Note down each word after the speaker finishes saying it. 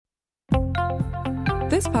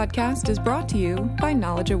This podcast is brought to you by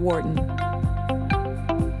Knowledge at Wharton.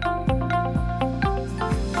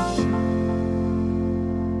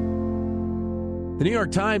 The New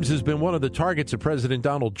York Times has been one of the targets of President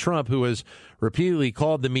Donald Trump, who has repeatedly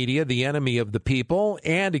called the media the enemy of the people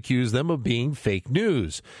and accused them of being fake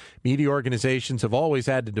news. Media organizations have always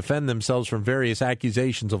had to defend themselves from various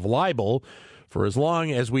accusations of libel for as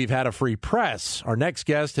long as we've had a free press. Our next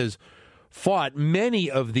guest has fought many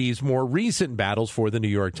of these more recent battles for the New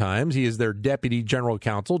York Times. He is their Deputy General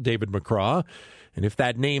Counsel, David McCraw. And if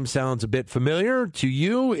that name sounds a bit familiar to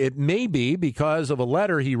you, it may be because of a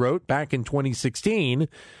letter he wrote back in 2016.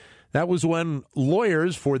 That was when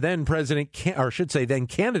lawyers for then then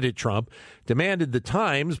candidate Trump demanded the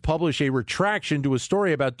Times publish a retraction to a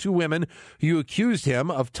story about two women who accused him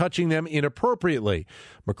of touching them inappropriately.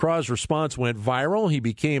 McCraw's response went viral. He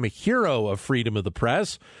became a hero of freedom of the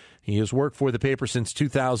press. He has worked for the paper since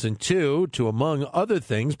 2002 to, among other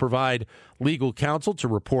things, provide legal counsel to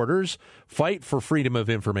reporters, fight for freedom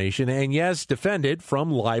of information, and, yes, defend it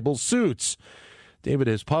from libel suits. David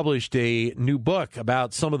has published a new book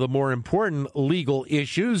about some of the more important legal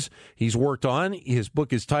issues he's worked on. His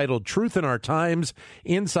book is titled Truth in Our Times,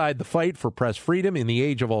 Inside the Fight for Press Freedom in the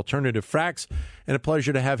Age of Alternative Facts. And a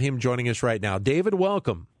pleasure to have him joining us right now. David,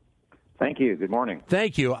 welcome. Thank you. Good morning.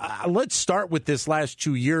 Thank you. Let's start with this last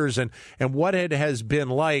 2 years and what it has been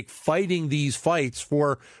like fighting these fights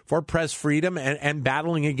for press freedom and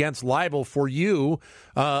battling against libel for you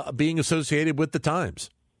being associated with the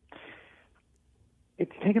Times.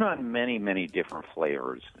 It's taken on many, many different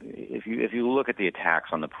flavors. If you look at the attacks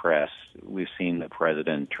on the press, we've seen the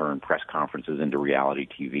president turn press conferences into reality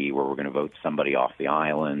TV where we're going to vote somebody off the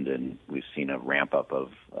island, and we've seen a ramp up of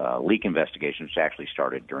leak investigations, which actually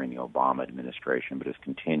started during the Obama administration but has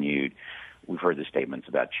continued. We've heard the statements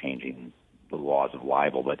about changing the laws of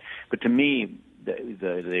libel, but to me,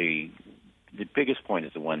 the biggest point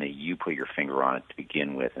is the one that you put your finger on it to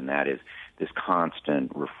begin with, and that is this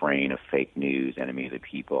constant refrain of fake news, enemy of the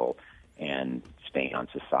people, and stain on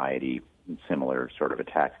society, and similar sort of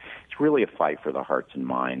attacks. It's really a fight for the hearts and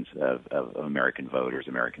minds of American voters,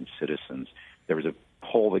 American citizens. There was a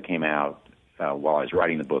poll that came out while I was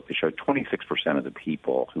writing the book that showed 26% of the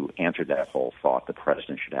people who answered that poll thought the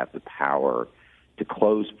president should have the power to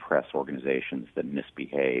close press organizations that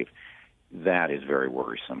misbehave. That is very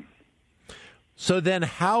worrisome. So then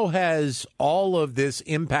how has all of this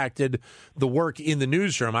impacted the work in the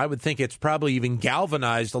newsroom? I would think it's probably even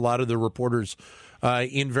galvanized a lot of the reporters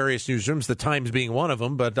in various newsrooms, the Times being one of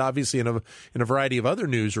them, but obviously in a variety of other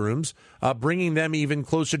newsrooms, bringing them even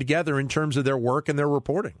closer together in terms of their work and their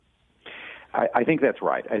reporting. I think that's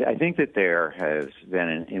right. I think that there has been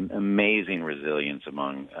an amazing resilience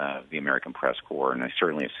among the American press corps, and I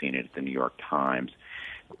certainly have seen it at the New York Times.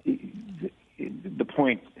 The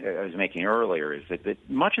point I was making earlier is that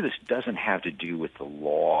much of this doesn't have to do with the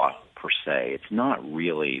law per se. It's not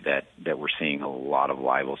really that we're seeing a lot of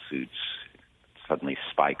libel suits suddenly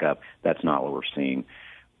spike up. That's not what we're seeing.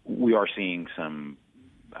 We are seeing some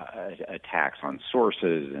attacks on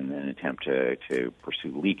sources and an attempt to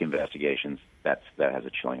pursue leak investigations. That has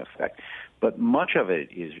a chilling effect. But much of it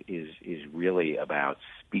is really about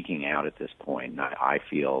speaking out at this point. And I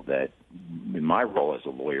feel that in my role as a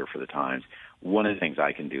lawyer for the Times, one of the things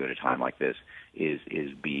I can do at a time like this is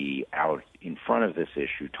be out in front of this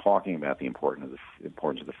issue, talking about the importance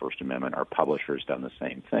of the First Amendment. Our publisher has done the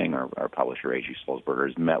same thing. Our publisher, A.G. Sulzberger,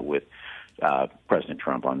 has met with President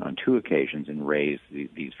Trump on two occasions and raised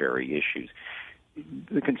these very issues.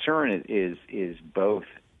 The concern is both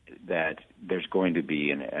that there's going to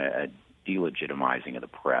be a delegitimizing of the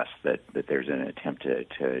press, that there's an attempt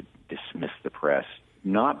to dismiss the press,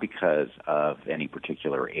 not because of any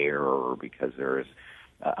particular error or because there is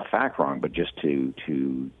a fact wrong, but just to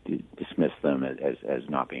dismiss them as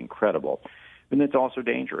not being credible. And it's also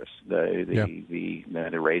dangerous.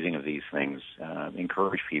 The raising of these things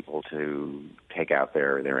encourage people to take out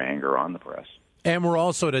their anger on the press. And we're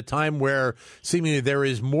also at a time where seemingly there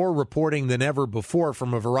is more reporting than ever before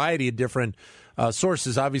from a variety of different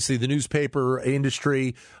sources. Obviously, the newspaper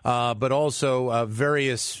industry, but also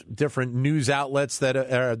various different news outlets that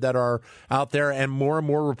are out there, and more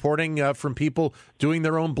reporting from people doing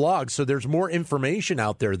their own blogs. So there's more information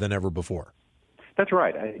out there than ever before. That's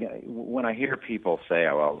right. When I hear people say,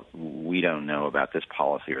 "Oh, well, we don't know about this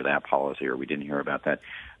policy or that policy, or we didn't hear about that,"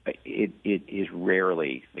 it is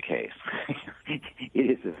rarely the case. It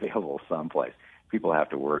is available someplace. People have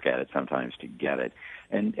to work at it sometimes to get it.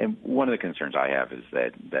 And one of the concerns I have is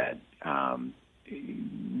that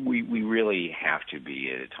we really have to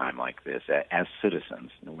be at a time like this as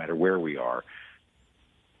citizens, no matter where we are.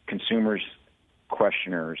 Consumers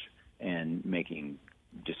questioners and making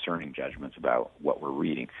discerning judgments about what we're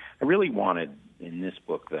reading. I really wanted in this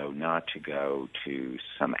book, though, not to go to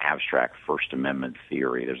some abstract First Amendment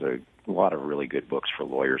theory. There's a lot of really good books for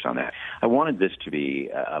lawyers on that. I wanted this to be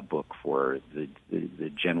a book for the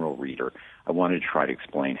general reader. I wanted to try to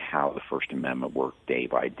explain how the First Amendment worked day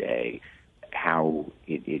by day, how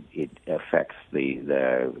it affects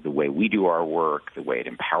the way we do our work, the way it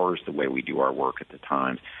empowers the way we do our work at the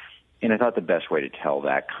Times. And I thought the best way to tell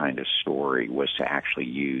that kind of story was to actually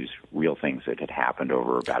use real things that had happened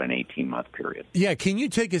over about an 18-month period. Yeah, can you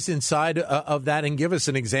take us inside of that and give us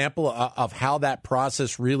an example of how that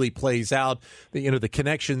process really plays out? The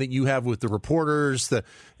connection that you have with the reporters, the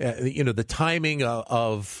timing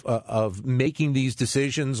of making these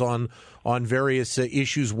decisions on various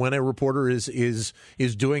issues when a reporter is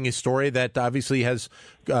doing a story that obviously has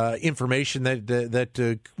information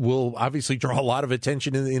that will obviously draw a lot of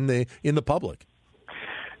attention in the public.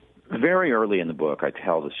 Very early in the book, I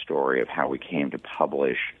tell the story of how we came to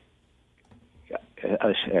publish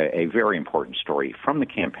a very important story from the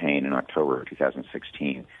campaign in October of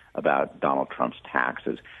 2016 about Donald Trump's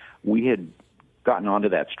taxes. We had gotten onto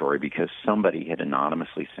that story because somebody had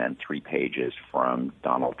anonymously sent 3 pages from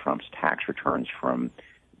Donald Trump's tax returns from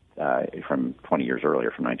 20 years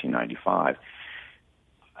earlier, from 1995.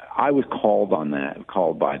 I was called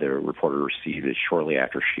by the reporter who received it shortly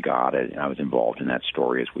after she got it, and I was involved in that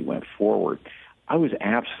story as we went forward. I was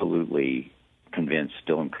absolutely convinced,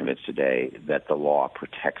 still am convinced today, that the law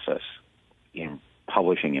protects us in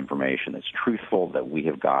publishing information that's truthful, that we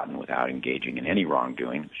have gotten without engaging in any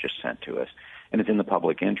wrongdoing. It's just sent to us, and it's in the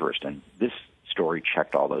public interest. And this story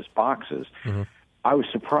checked all those boxes. Mm-hmm. I was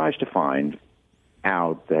surprised to find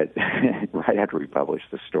out that right after we published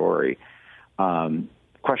the story,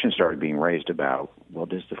 questions started being raised about, well,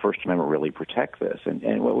 does the First Amendment really protect this?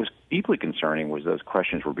 And what was deeply concerning was those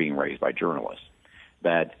questions were being raised by journalists,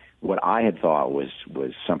 that what I had thought was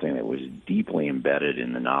something that was deeply embedded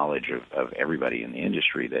in the knowledge of everybody in the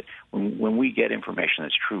industry, that when we get information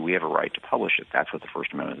that's true, we have a right to publish it. That's what the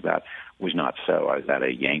First Amendment is about, was not so. I was at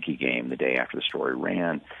a Yankee game the day after the story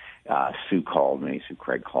ran. Sue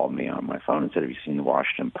Craig called me on my phone and said, have you seen the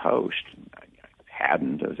Washington Post? I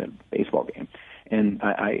hadn't. I was at a baseball game. And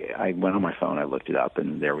I went on my phone, I looked it up,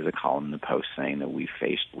 and there was a column in the Post saying that we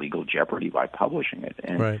faced legal jeopardy by publishing it.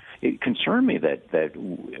 And right. It concerned me that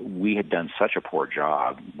we had done such a poor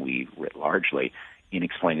job, we writ largely, in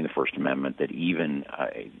explaining the First Amendment, that even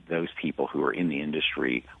those people who are in the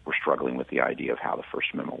industry were struggling with the idea of how the First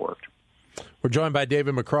Amendment worked. We're joined by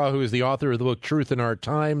David McCraw, who is the author of the book Truth in Our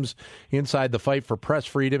Times, Inside the Fight for Press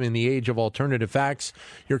Freedom in the Age of Alternative Facts.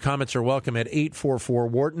 Your comments are welcome at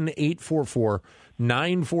 844-WHARTON,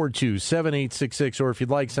 844-942-7866, or if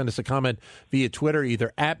you'd like, send us a comment via Twitter,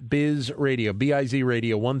 either at BizRadio, B-I-Z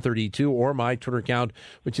Radio 132, or my Twitter account,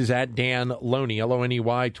 which is at Dan Loney,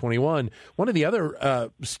 L-O-N-E-Y 21. One of the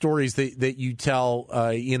other stories that you tell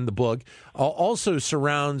in the book also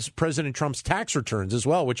surrounds President Trump's tax returns as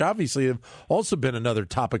well, which obviously have also been another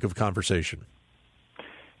topic of conversation.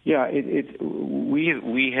 Yeah,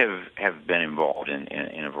 we have been involved in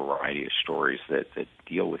a variety of stories that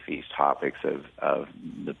deal with these topics of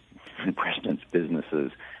the president's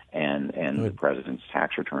businesses and the president's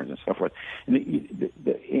tax returns and so forth. And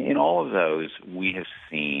in all of those, we have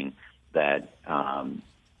seen that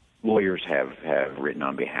lawyers have written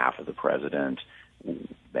on behalf of the president,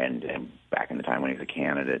 and back in the time when he was a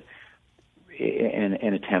candidate,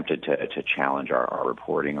 and attempted to challenge our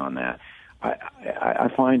reporting on that. I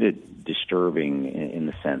find it disturbing in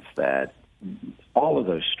the sense that all of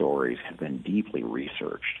those stories have been deeply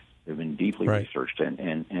researched. They've been deeply researched,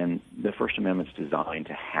 and the First Amendment's designed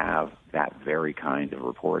to have that very kind of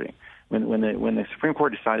reporting. When the Supreme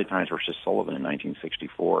Court decided Times versus Sullivan in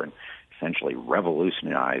 1964 and essentially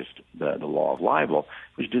revolutionized the law of libel,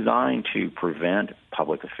 it was designed to prevent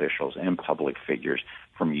public officials and public figures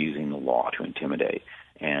from using the law to intimidate,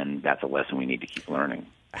 and that's a lesson we need to keep learning.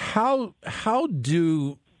 How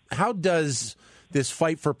does this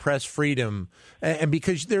fight for press freedom, and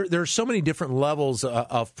because there are so many different levels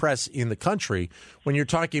of press in the country, when you're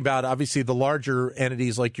talking about obviously the larger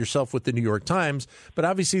entities like yourself with the New York Times, but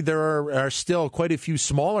obviously there are still quite a few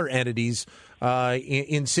smaller entities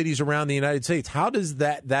in cities around the United States. How does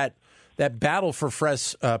that battle for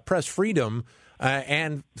press freedom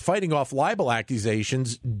and fighting off libel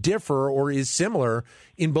accusations differ or is similar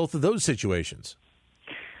in both of those situations?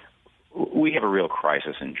 We have a real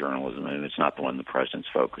crisis in journalism, and it's not the one the president's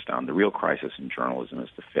focused on. The real crisis in journalism is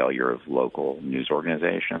the failure of local news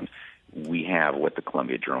organizations. We have what the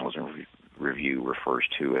Columbia Journalism review refers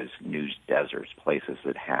to as news deserts, places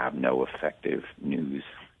that have no effective news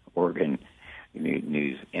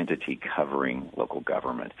entity covering local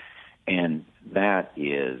government. And that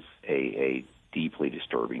is a deeply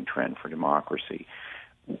disturbing trend for democracy.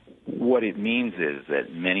 What it means is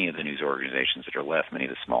that many of the news organizations that are left, many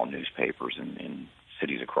of the small newspapers in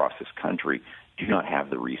cities across this country, do not have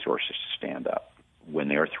the resources to stand up when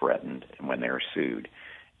they are threatened and when they are sued.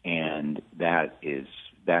 And that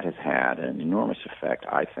has had an enormous effect,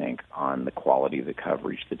 I think, on the quality of the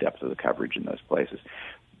coverage, the depth of the coverage in those places.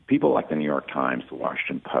 People like the New York Times, the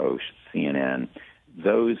Washington Post, CNN,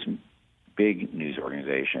 those big news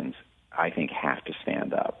organizations, I think, have to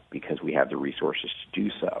stand up because we have the resources to do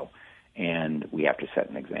so, and we have to set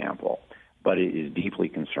an example. But it is deeply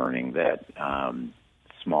concerning that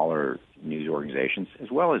smaller news organizations,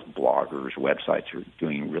 as well as bloggers, websites, are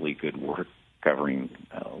doing really good work covering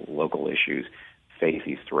local issues, face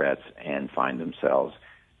these threats and find themselves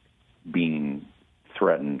being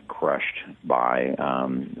threatened, crushed by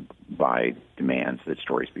demands that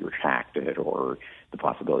stories be retracted or the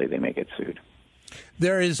possibility they may get sued.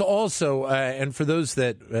 There is also, and for those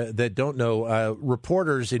that don't know,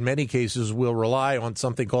 reporters in many cases will rely on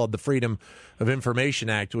something called the Freedom of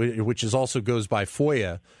Information Act, which also goes by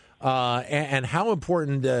FOIA. And how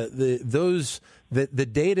important the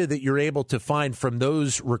data that you're able to find from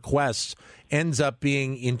those requests ends up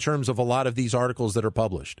being in terms of a lot of these articles that are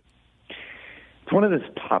published. It's one of the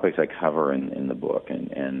topics I cover in the book,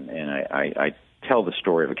 and I tell the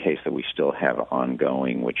story of a case that we still have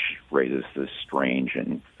ongoing, which raises this strange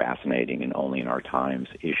and fascinating and only in our times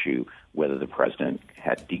issue whether the president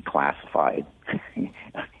had declassified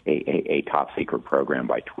a top secret program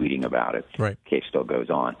by tweeting about it. Right. The case still goes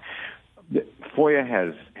on. FOIA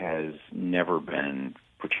has never been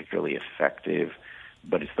particularly effective,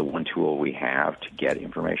 but it's the one tool we have to get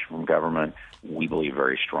information from government. We believe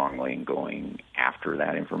very strongly in going after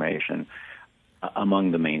that information.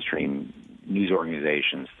 Among the mainstream news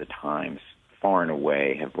organizations, the Times, far and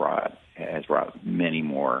away has brought many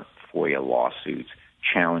more FOIA lawsuits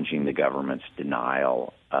challenging the government's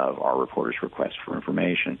denial of our reporters' requests for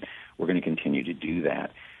information. We're going to continue to do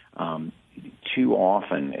that. Too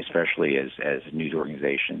often, especially as news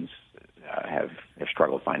organizations have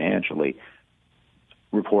struggled financially,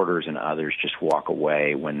 reporters and others just walk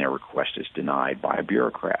away when their request is denied by a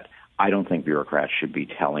bureaucrat. I don't think bureaucrats should be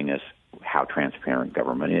telling us how transparent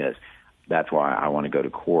government is. That's why I want to go to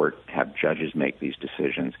court, have judges make these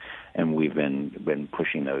decisions, and we've been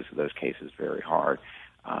pushing those cases very hard.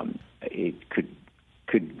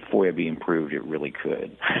 Could FOIA be improved? It really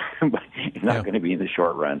could, but it's not going to be in the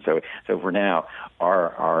short run. So for now,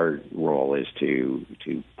 our role is to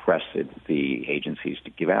press the agencies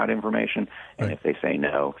to give out information, and if they say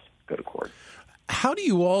no, go to court. How do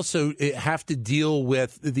you also have to deal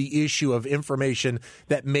with the issue of information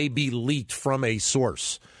that may be leaked from a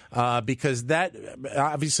source? Because that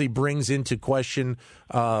obviously brings into question,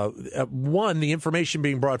 one, the information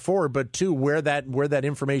being brought forward, but two, where that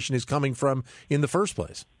information is coming from in the first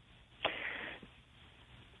place.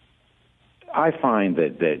 I find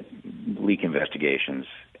that leak investigations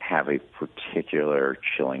have a particular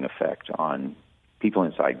chilling effect on people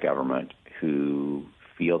inside government who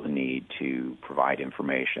feel the need to provide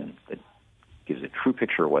information that gives a true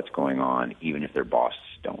picture of what's going on, even if their bosses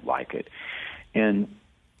don't like it. And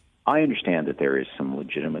I understand that there is some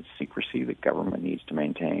legitimate secrecy that government needs to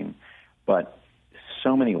maintain, but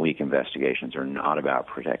so many leak investigations are not about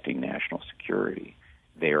protecting national security.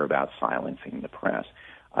 They are about silencing the press.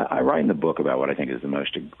 I write in the book about what I think is the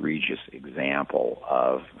most egregious example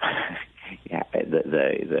of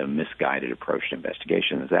the misguided approach to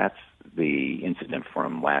investigations. That's the incident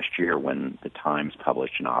from last year when the Times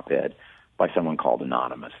published an op-ed by someone called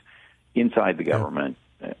Anonymous. Inside the government,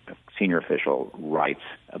 a senior official writes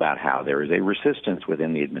about how there is a resistance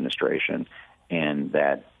within the administration and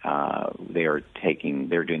that they're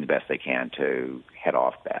doing the best they can to head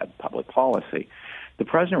off bad public policy. The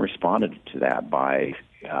president responded to that by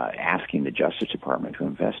asking the Justice Department to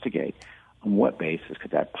investigate. On what basis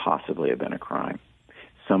could that possibly have been a crime?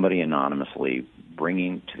 Somebody anonymously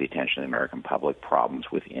bringing to the attention of the American public problems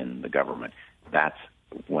within the government. That's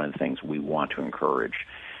one of the things we want to encourage.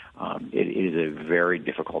 It is a very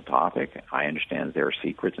difficult topic. I understand there are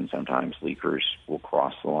secrets, and sometimes leakers will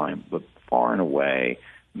cross the line, but far and away,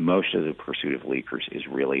 most of the pursuit of leakers is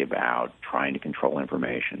really about trying to control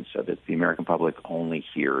information so that the American public only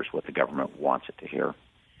hears what the government wants it to hear.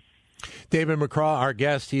 David McCraw, our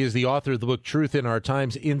guest, he is the author of the book Truth in Our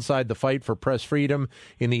Times, Inside the Fight for Press Freedom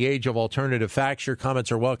in the Age of Alternative Facts. Your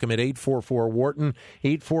comments are welcome at 844-WHARTON,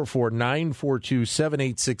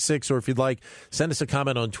 844-942-7866, or if you'd like, send us a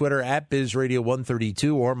comment on Twitter at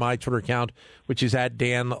BizRadio132 or my Twitter account, which is at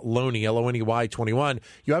Dan Loney, Loney21.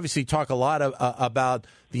 You obviously talk a lot about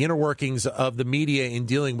the inner workings of the media in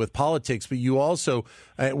dealing with politics, but you also,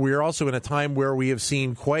 we're also in a time where we have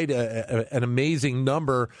seen quite an amazing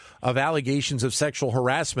number of allegations of sexual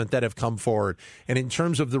harassment that have come forward. And in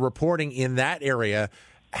terms of the reporting in that area,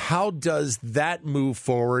 how does that move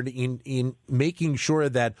forward in making sure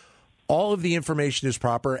that all of the information is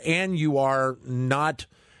proper and you are not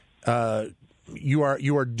you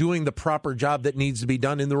are doing the proper job that needs to be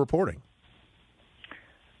done in the reporting?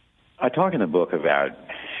 I talk in the book about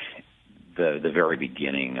the very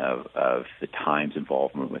beginning of the Times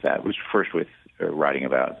involvement with that. It was first with writing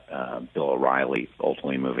about Bill O'Reilly,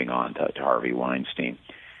 ultimately moving on to Harvey Weinstein.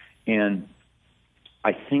 And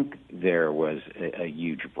I think there was a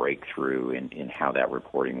huge breakthrough in how that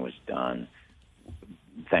reporting was done,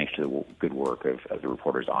 thanks to the good work of the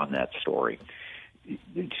reporters on that story.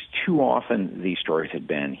 Too often these stories had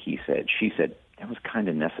been he said, she said. That was kind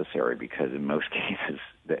of necessary because in most cases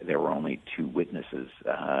there were only two witnesses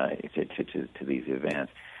to these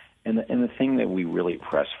events. And the thing that we really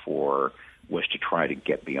pressed for was to try to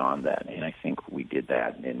get beyond that, and I think we did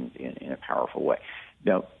that in a powerful way.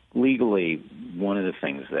 Now, legally, one of the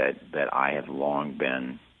things that I have long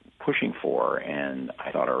been pushing for, and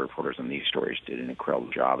I thought our reporters on these stories did an incredible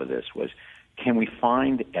job of this, was can we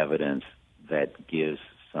find evidence that gives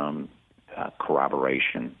some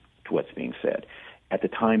corroboration to what's being said? At the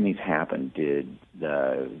time these happened, did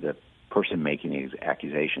the person making the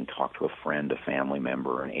accusation talk to a friend, a family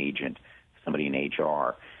member, an agent, somebody in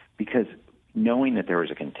HR? Because knowing that there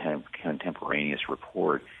is a contemporaneous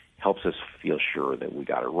report helps us feel sure that we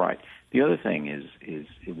got it right. The other thing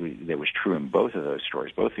that was true in both of those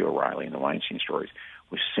stories, both the O'Reilly and the Weinstein stories,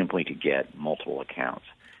 was simply to get multiple accounts.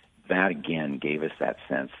 That, again, gave us that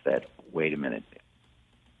sense that, wait a minute,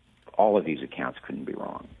 all of these accounts couldn't be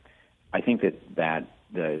wrong. I think that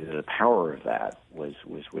the power of that was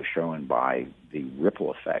shown by the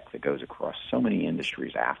ripple effect that goes across so many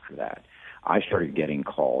industries after that. I started getting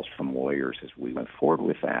calls from lawyers as we went forward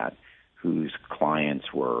with that, whose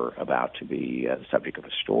clients were about to be the subject of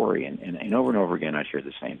a story. And over and over again, I'd hear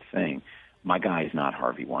the same thing. My guy is not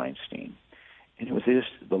Harvey Weinstein. And it was this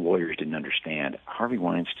the lawyers didn't understand. Harvey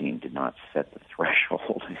Weinstein did not set the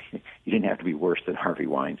threshold. You didn't have to be worse than Harvey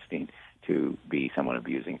Weinstein to be someone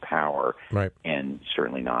abusing power, right, and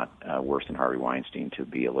certainly not worse than Harvey Weinstein to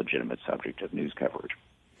be a legitimate subject of news coverage.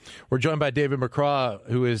 We're joined by David McCraw,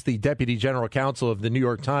 who is the Deputy General Counsel of the New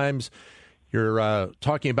York Times. You're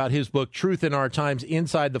talking about his book, Truth in Our Times,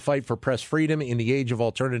 Inside the Fight for Press Freedom in the Age of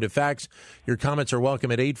Alternative Facts. Your comments are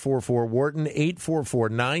welcome at 844-WHARTON,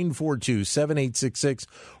 844-942-7866.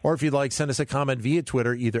 Or if you'd like, send us a comment via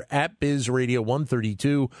Twitter, either at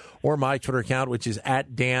BizRadio132 or my Twitter account, which is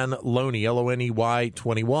at Dan Loney,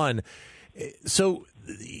 Loney21. So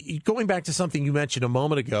going back to something you mentioned a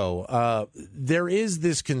moment ago, there is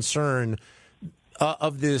this concern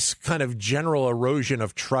of this kind of general erosion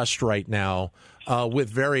of trust right now with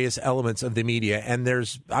various elements of the media. And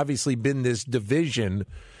there's obviously been this division,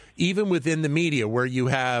 even within the media, where you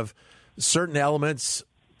have certain elements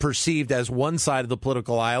perceived as one side of the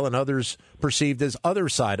political aisle and others perceived as other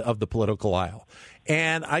side of the political aisle.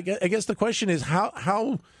 And I guess the question is,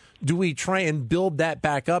 how do we try and build that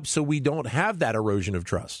back up so we don't have that erosion of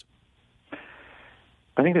trust?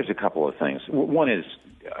 I think there's a couple of things. One is,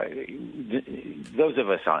 those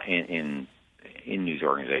of us in news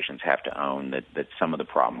organizations have to own that some of the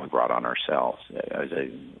problem we brought on ourselves. I was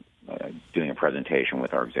doing a presentation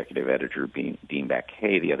with our executive editor, Dean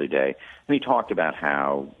Baquet, the other day, and he talked about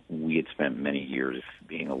how we had spent many years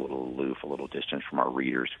being a little aloof, a little distant from our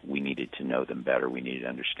readers. We needed to know them better. We needed to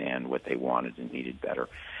understand what they wanted and needed better.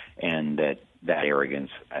 And that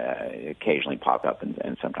arrogance occasionally popped up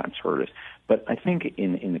and sometimes hurt us. But I think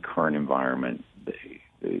in the current environment,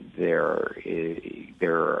 there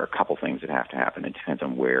are a couple things that have to happen. It depends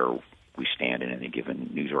on where we stand in any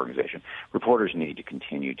given news organization. Reporters need to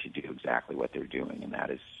continue to do exactly what they're doing, and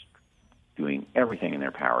that is doing everything in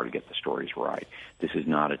their power to get the stories right. This is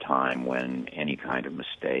not a time when any kind of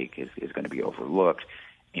mistake is going to be overlooked,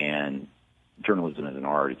 and journalism is an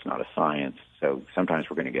art, it's not a science, so sometimes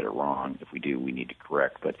we're going to get it wrong. If we do, we need to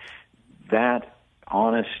correct. But that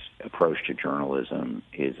honest approach to journalism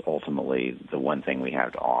is ultimately the one thing we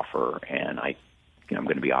have to offer, and I'm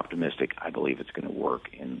going to be optimistic. I believe it's going to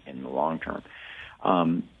work in the long term.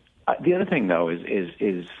 The other thing, though,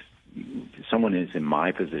 is someone who's in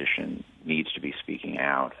my position needs to be speaking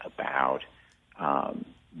out about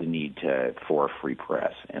the need for a free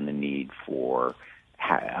press and the need for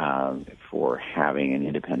having an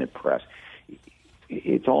independent press.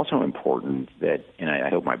 It's also important that, and I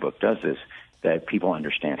hope my book does this, that people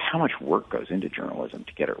understand how much work goes into journalism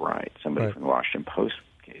to get it right. Somebody from the Washington Post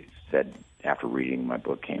said, after reading my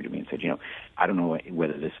book, came to me and said, I don't know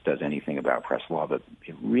whether this does anything about press law, but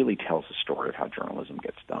it really tells the story of how journalism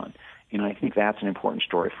gets done. I think that's an important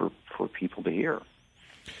story for people to hear.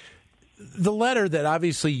 The letter that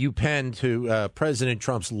obviously you penned to President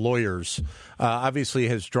Trump's lawyers obviously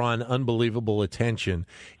has drawn unbelievable attention.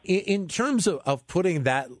 In terms of putting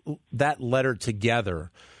that letter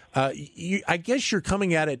together, I guess you're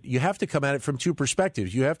coming at it, you have to come at it from two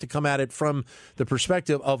perspectives. You have to come at it from the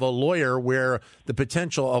perspective of a lawyer where the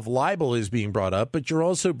potential of libel is being brought up, but you're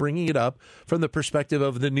also bringing it up from the perspective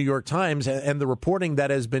of the New York Times and the reporting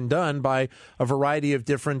that has been done by a variety of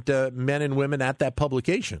different men and women at that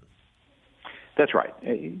publication. That's right.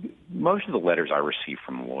 Most of the letters I receive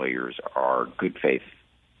from lawyers are good faith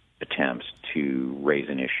attempts to raise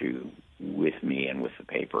an issue with me and with the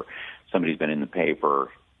paper. Somebody's been in the paper,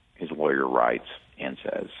 his lawyer writes and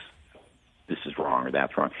says, this is wrong or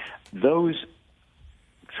that's wrong. That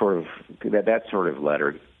sort of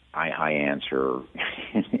letter I answer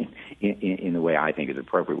in the way I think is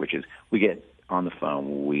appropriate, which is we get on the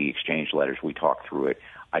phone, we exchange letters, we talk through it.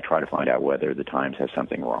 I try to find out whether the Times has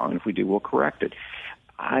something wrong, and if we do, we'll correct it.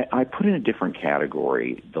 I put in a different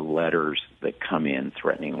category the letters that come in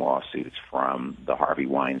threatening lawsuits from the Harvey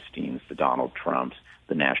Weinsteins, the Donald Trumps,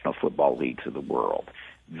 the National Football Leagues of the world.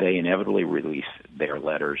 They inevitably release their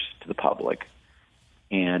letters to the public,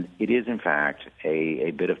 and it is, in fact,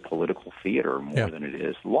 a bit of political theater more than it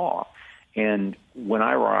is law. And when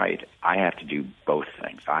I write, I have to do both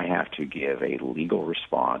things. I have to give a legal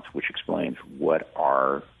response, which explains what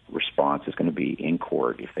our response is going to be in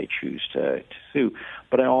court if they choose to sue.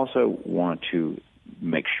 But I also want to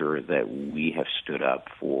make sure that we have stood up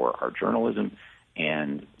for our journalism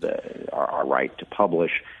and our right to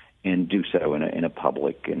publish, and do so in a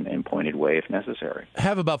public and pointed way if necessary. I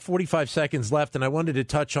have about 45 seconds left, and I wanted to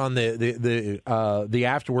touch on the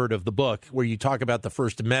afterword of the book where you talk about the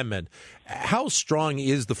First Amendment. How strong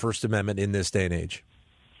is the First Amendment in this day and age?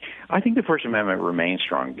 I think the First Amendment remains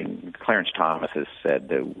strong. And Clarence Thomas has said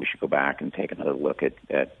that we should go back and take another look at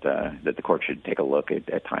that the court should take a look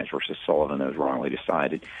at Times versus Sullivan that was wrongly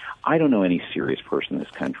decided. I don't know any serious person in this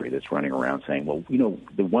country that's running around saying, well,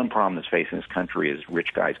 the one problem that's facing this country is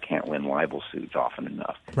rich guys can't win libel suits often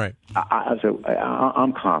enough. Right. So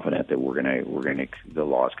I'm confident that the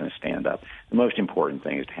law is going to stand up. The most important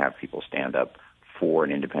thing is to have people stand up for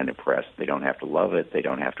an independent press. They don't have to love it. They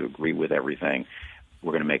don't have to agree with everything.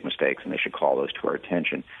 We're going to make mistakes, and they should call those to our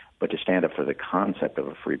attention. But to stand up for the concept of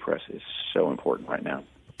a free press is so important right now.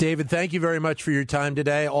 David, thank you very much for your time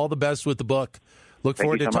today. All the best with the book. Look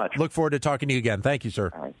forward to talking to you again. Thank you,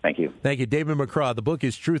 sir. All right. Thank you. Thank you. David McCraw. The book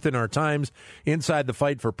is Truth in Our Times, Inside the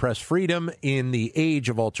Fight for Press Freedom in the Age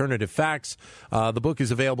of Alternative Facts. The book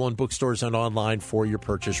is available in bookstores and online for your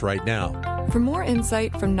purchase right now. For more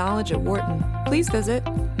insight from Knowledge at Wharton, please visit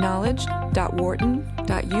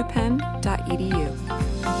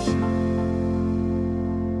knowledge.wharton.upenn.edu.